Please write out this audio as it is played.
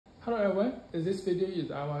Hello everyone, this video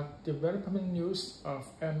is our development news of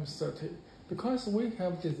M30 because we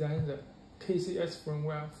have designed the KCS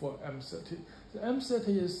firmware for M30. The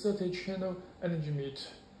M30 is 30-channel energy meter.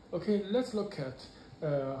 Okay, let's look at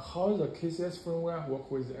how the KCS firmware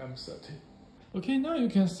works with the M30. Okay, now you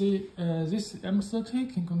can see this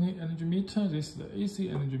M30 KCS energy meter. This is the AC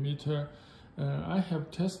energy meter. I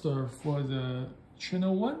have tested for the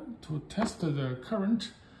channel 1 to test the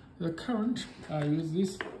current. I use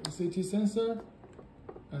this CT sensor,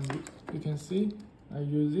 and you can see I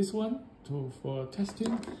use this one for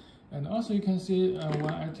testing. And also you can see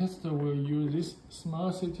when I test, we'll use this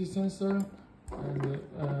small CT sensor and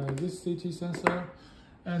this CT sensor.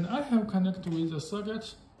 And I have connected with the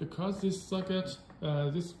socket because this socket,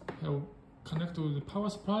 this have connected with the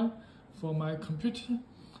power supply for my computer.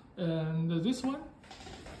 And this one,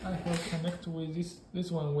 I have connected with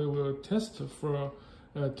this one. We will test for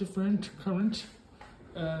different current.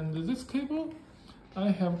 And this cable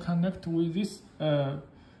I have connected with this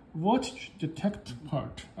voltage detect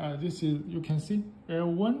part. This is, you can see,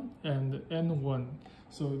 L1 and N1,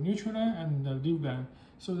 so neutral line and lead line,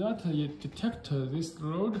 so that it detect this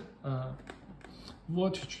load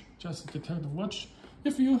voltage, just detect voltage.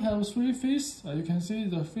 If you have 3 phase, you can see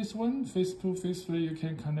the phase 1, phase 2, phase 3, you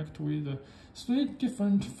can connect with 3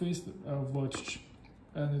 different phase voltage.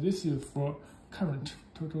 And this is for current,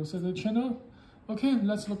 total set channel. Okay,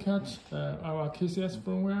 let's look at our KCS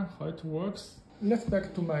firmware, how it works. Let's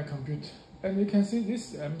back to my computer. And you can see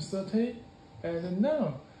this M30. And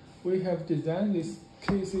now we have designed this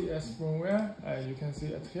KCS firmware. You can see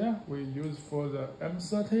it here, we use for the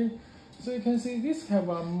M30. So you can see this have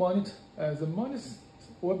a monitor, the monitor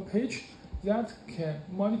web page that can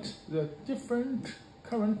monitor the different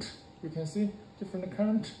current. You can see different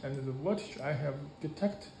current and the voltage I have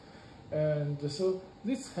detected. And so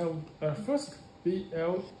this have first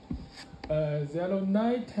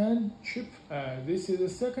BL0910 chip. This is the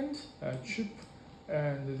second chip,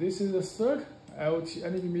 and this is the third LT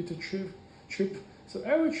energy meter chip. So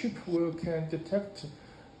every chip can detect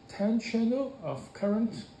 10 channel of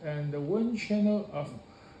current and 1 channel of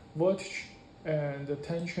voltage and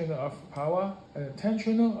 10 channel of power and 10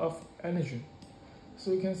 channel of energy.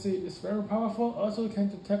 So you can see it's very powerful. Also can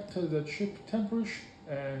detect the chip temperature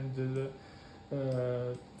and the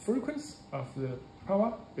frequency of the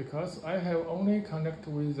power, because I have only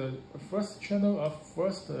connected with the first channel of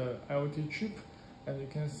first IoT chip, and you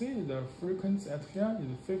can see the frequency at here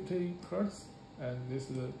is 50 Hz, and this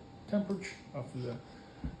is the temperature of the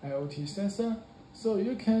IoT sensor. So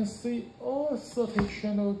you can see all 30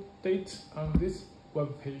 channel data on this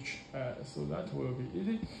web page, so that will be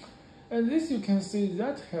easy. And this you can see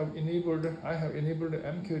that I have enabled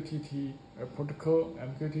MQTT protocol,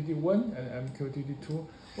 MQTT1 and MQTT2.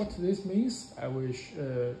 What this means, I will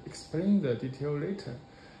explain the detail later.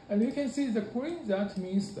 And you can see the green, that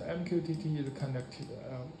means the MQTT is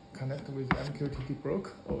connected with MQTT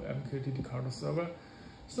broker or MQTT card server.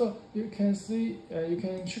 So you can see, you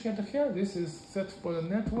can check it here. This is set for the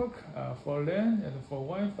network, for LAN and for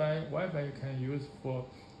Wi-Fi. Wi-Fi you can use for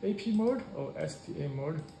AP mode or STA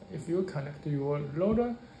mode. If you connect your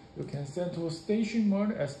loader, you can set to station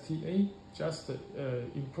mode STA. Just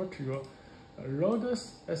input your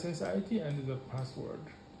loader's SSID and the password.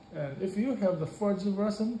 And if you have the 4G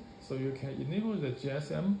version, so you can enable the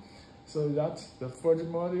GSM, so that the 4G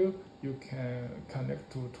module you can connect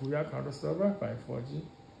to your card server by 4G.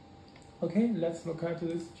 Okay, let's look at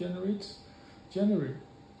this generate.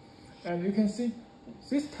 And you can see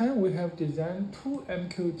this time we have designed 2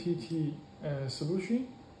 MQTT solution.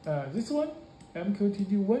 This one,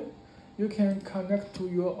 MQTT1, you can connect to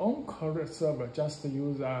your own card server, just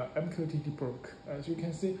use MQTT broker. As you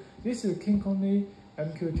can see, this is KCS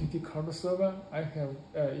MQTT card server. I have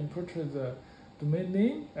imported the domain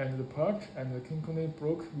name and the port and the KCS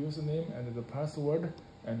broker username and the password,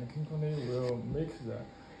 and KCS will make the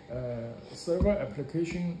server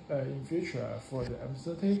application in future for the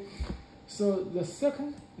M30. So the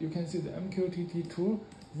second, you can see the MQTT2,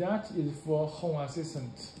 that is for Home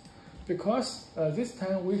Assistant. Because this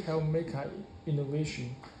time we have make an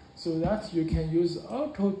innovation, so that you can use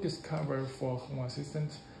auto discover for Home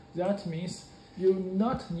Assistant. That means you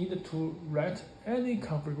not need to write any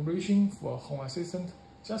configuration for Home Assistant,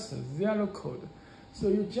 just 0 code. So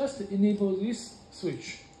you just enable this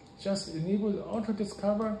switch, just enable the auto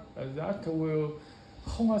discover, that will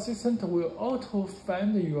Home Assistant will auto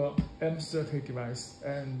find your M30 device,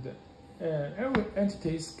 and every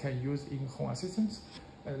entities can use in Home Assistant.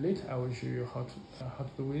 And later I will show you how to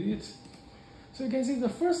do with it. So you can see the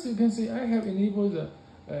first, you can see I have enabled the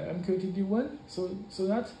MQTT1, so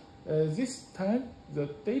that This time the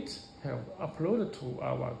date have uploaded to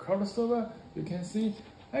our cloud server. You can see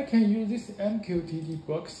I can use this MQTT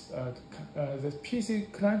box, the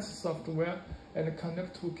PC client software, and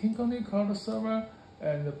connect to KCS cloud server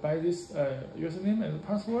and by this username and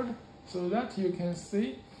password, so that you can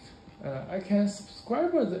see I can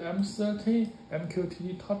subscribe the M30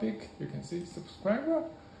 MQTT topic. You can see subscriber,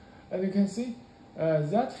 and you can see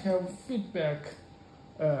that have feedback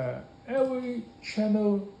every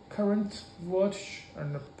channel current, voltage,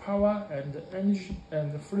 and power, and energy,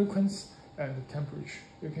 and frequency, and temperature.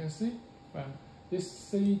 You can see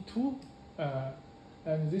this C2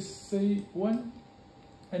 and this C1,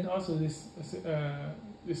 and also this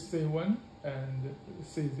C1 and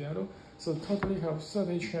C0. So totally have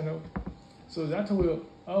 30 channels. So that will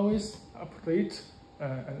always update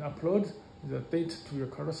and upload the date to your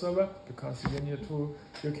cloud server, because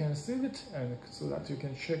you can save it, and so that you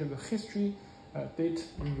can check the history date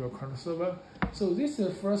in your cloud server. So this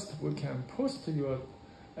is first, we can post your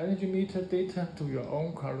energy meter data to your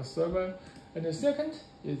own cloud server, and the second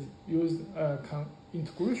is use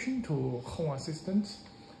integration to Home Assistant.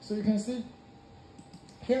 So you can see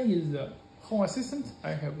here is the Home Assistant.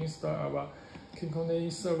 I have installed our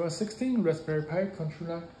KCS Server 16 Raspberry Pi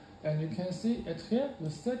controller, and you can see at here the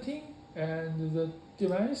setting and the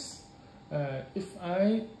device. If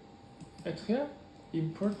I at here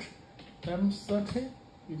import M30,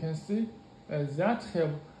 you can see that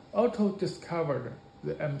have auto discovered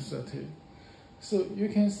the M30. So you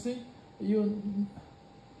can see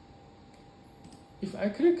if I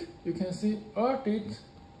click, you can see all data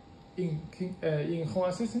in Home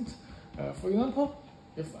Assistant. For example,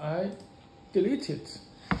 if I delete it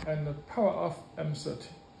and power off M30,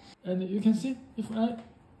 and you can see if I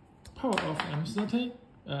power off M30,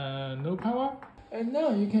 no power, and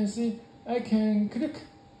now you can see I can click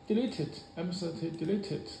delete it, M30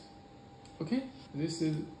 deleted. Okay, this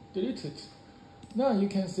is deleted. Now you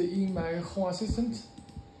can see in my Home Assistant,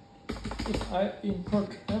 if I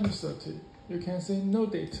import M30, you can see no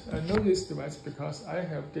date, no this device, because I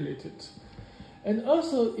have deleted. And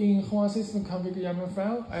also in Home Assistant config YAML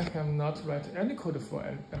file, I have not write any code for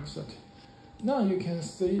M30. Now you can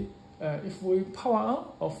see if we power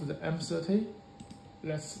on of the M30,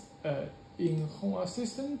 let's in Home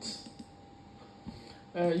Assistant,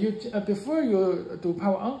 before you do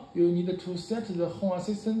power on, you need to set the Home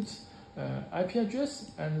Assistant IP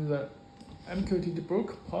address and the MQTT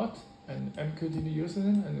broker port and MQTT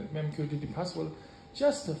username and MQTT password.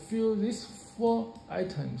 Just fill these 4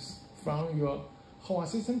 items from your Home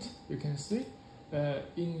Assistant. You can see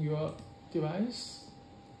in your device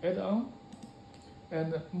add-on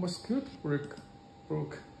and mosquito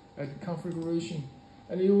broker and configuration,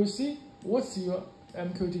 and you will see what's your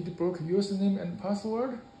MQTT broker username and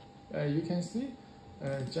password. You can see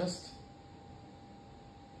just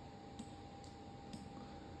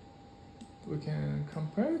we can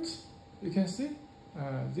compare it. You can see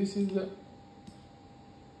this is the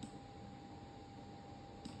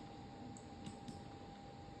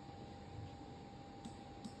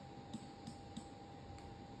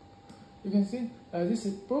this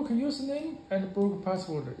is broker username and broker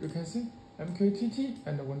password. You can see MQTT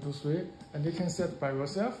and 123, and you can set by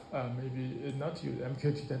yourself. Maybe not use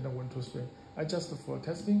MQTT and 123. I just for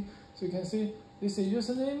testing. So you can see this is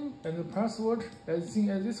username and the password as same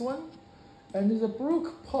as this one, and the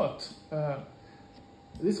broker port.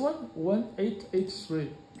 This one 1883,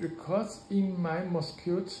 because in my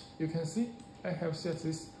mosquito you can see I have set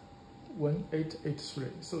this 1883.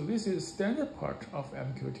 So this is standard part of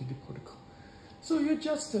MQTT protocol. So you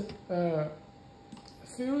just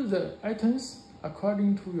fill the items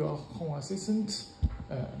according to your Home Assistant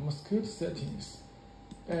mosquito settings.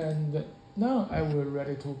 And now I will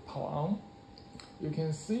ready to power on. You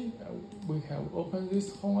can see we have opened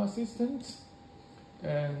this Home Assistant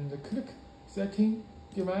and click setting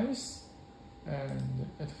device and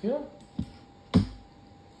at here.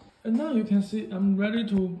 And now you can see I'm ready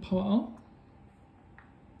to power on.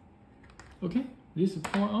 Okay, this is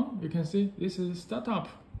power on. You can see this is startup,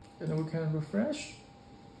 and we can refresh.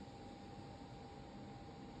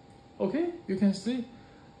 Okay, you can see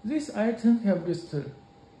this item have listed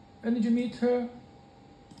energy meter,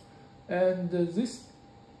 and this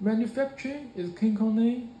manufacturing is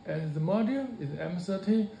KCS, and the module is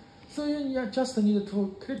M30. So you just need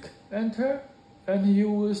to click enter, and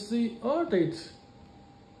you will see all data.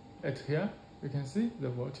 At here, you can see the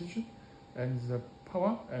voltage and the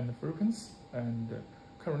power and the frequency and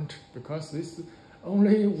current, because this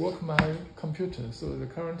only work my computer, so the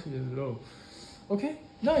current is low. Okay,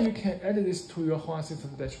 now you can add this to your Home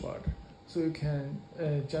Assistant dashboard. So you can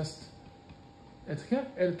just at here,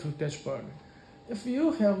 add to dashboard. If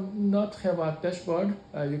you have not have a dashboard,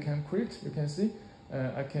 you can create. You can see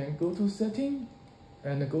I can go to setting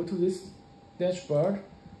and go to this dashboard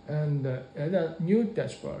and add a new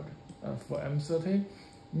dashboard for M30,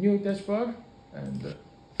 new dashboard and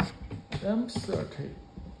M30.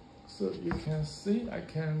 So you can see I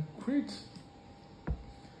can create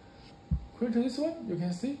this one. You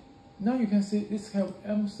can see now you can see this have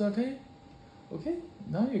M30. Okay,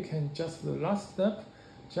 now you can just the last step,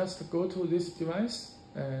 just go to this device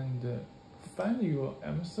and find your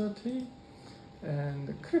M30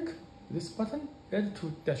 and click this button, add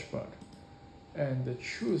to dashboard, and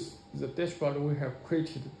choose the dashboard we have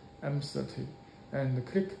created, M30, and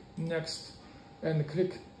click next and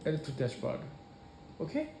click add to dashboard.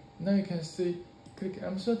 Okay, now you can see click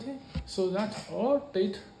M30 so that all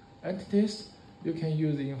data entities you can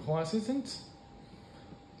use in Home Assistant.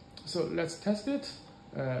 So let's test it.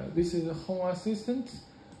 This is the Home Assistant,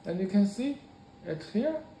 and you can see at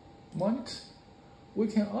here, monitor. We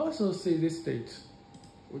can also see this date.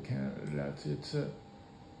 We can let it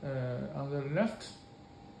on the left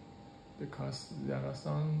because there are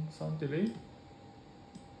some delay.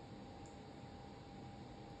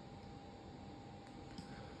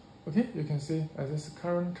 Okay, you can see this is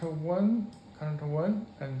current one,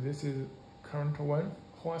 and this is current one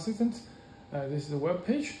Home Assistant. This is the web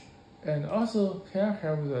page, and also here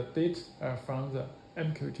have the date from the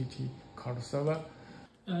MQTT card server.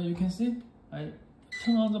 You can see I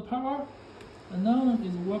turn on the power, and now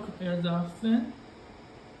it works as a fan.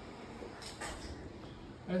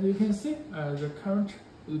 As you can see, the current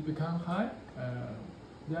will become high,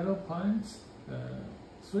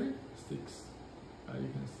 0.36. You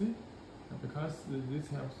can see because this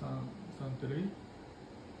have some delay,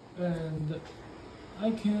 and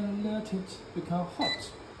I can let it become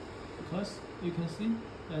hot because you can see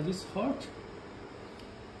this hot,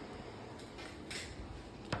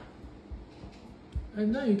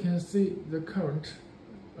 and now you can see the current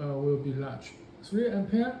will be large, 3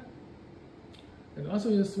 ampere, and also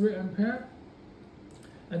is 3 ampere.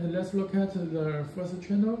 And let's look at the first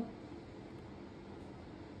channel.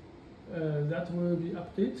 That will be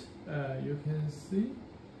update. You can see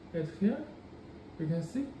it here. You can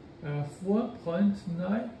see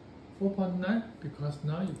 4.9 because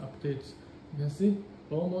now it updates. You can see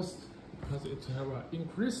almost because it have an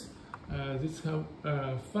increase. This have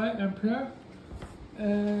 5 ampere,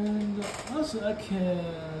 and also I can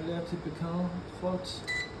let it become hot.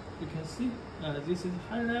 You can see this is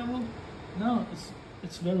high level. Now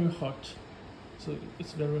it's very hot, so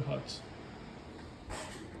it's very hot.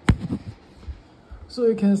 So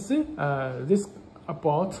you can see this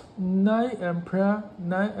about 9 ampere,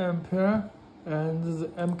 and the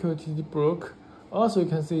MQTT broke. Also you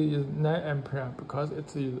can see is 9 ampere because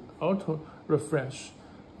it is auto refresh.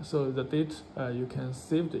 So the date you can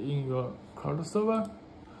save it in your cloud server.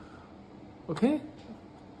 Okay,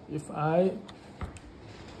 if I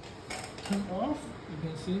turn off, you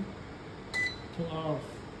can see turn off.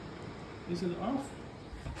 This is off.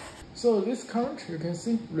 So this current you can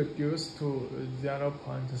see reduced to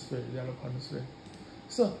 0.3.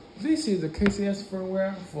 So this is the KCS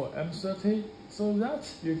firmware for M30, so that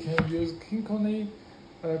you can use Kinkoni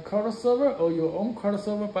cloud server or your own cloud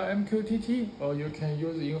server by MQTT, or you can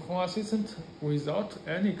use in Home Assistant without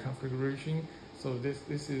any configuration. So this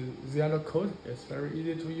is zero code. It's very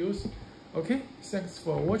easy to use. Okay, thanks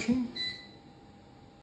for watching.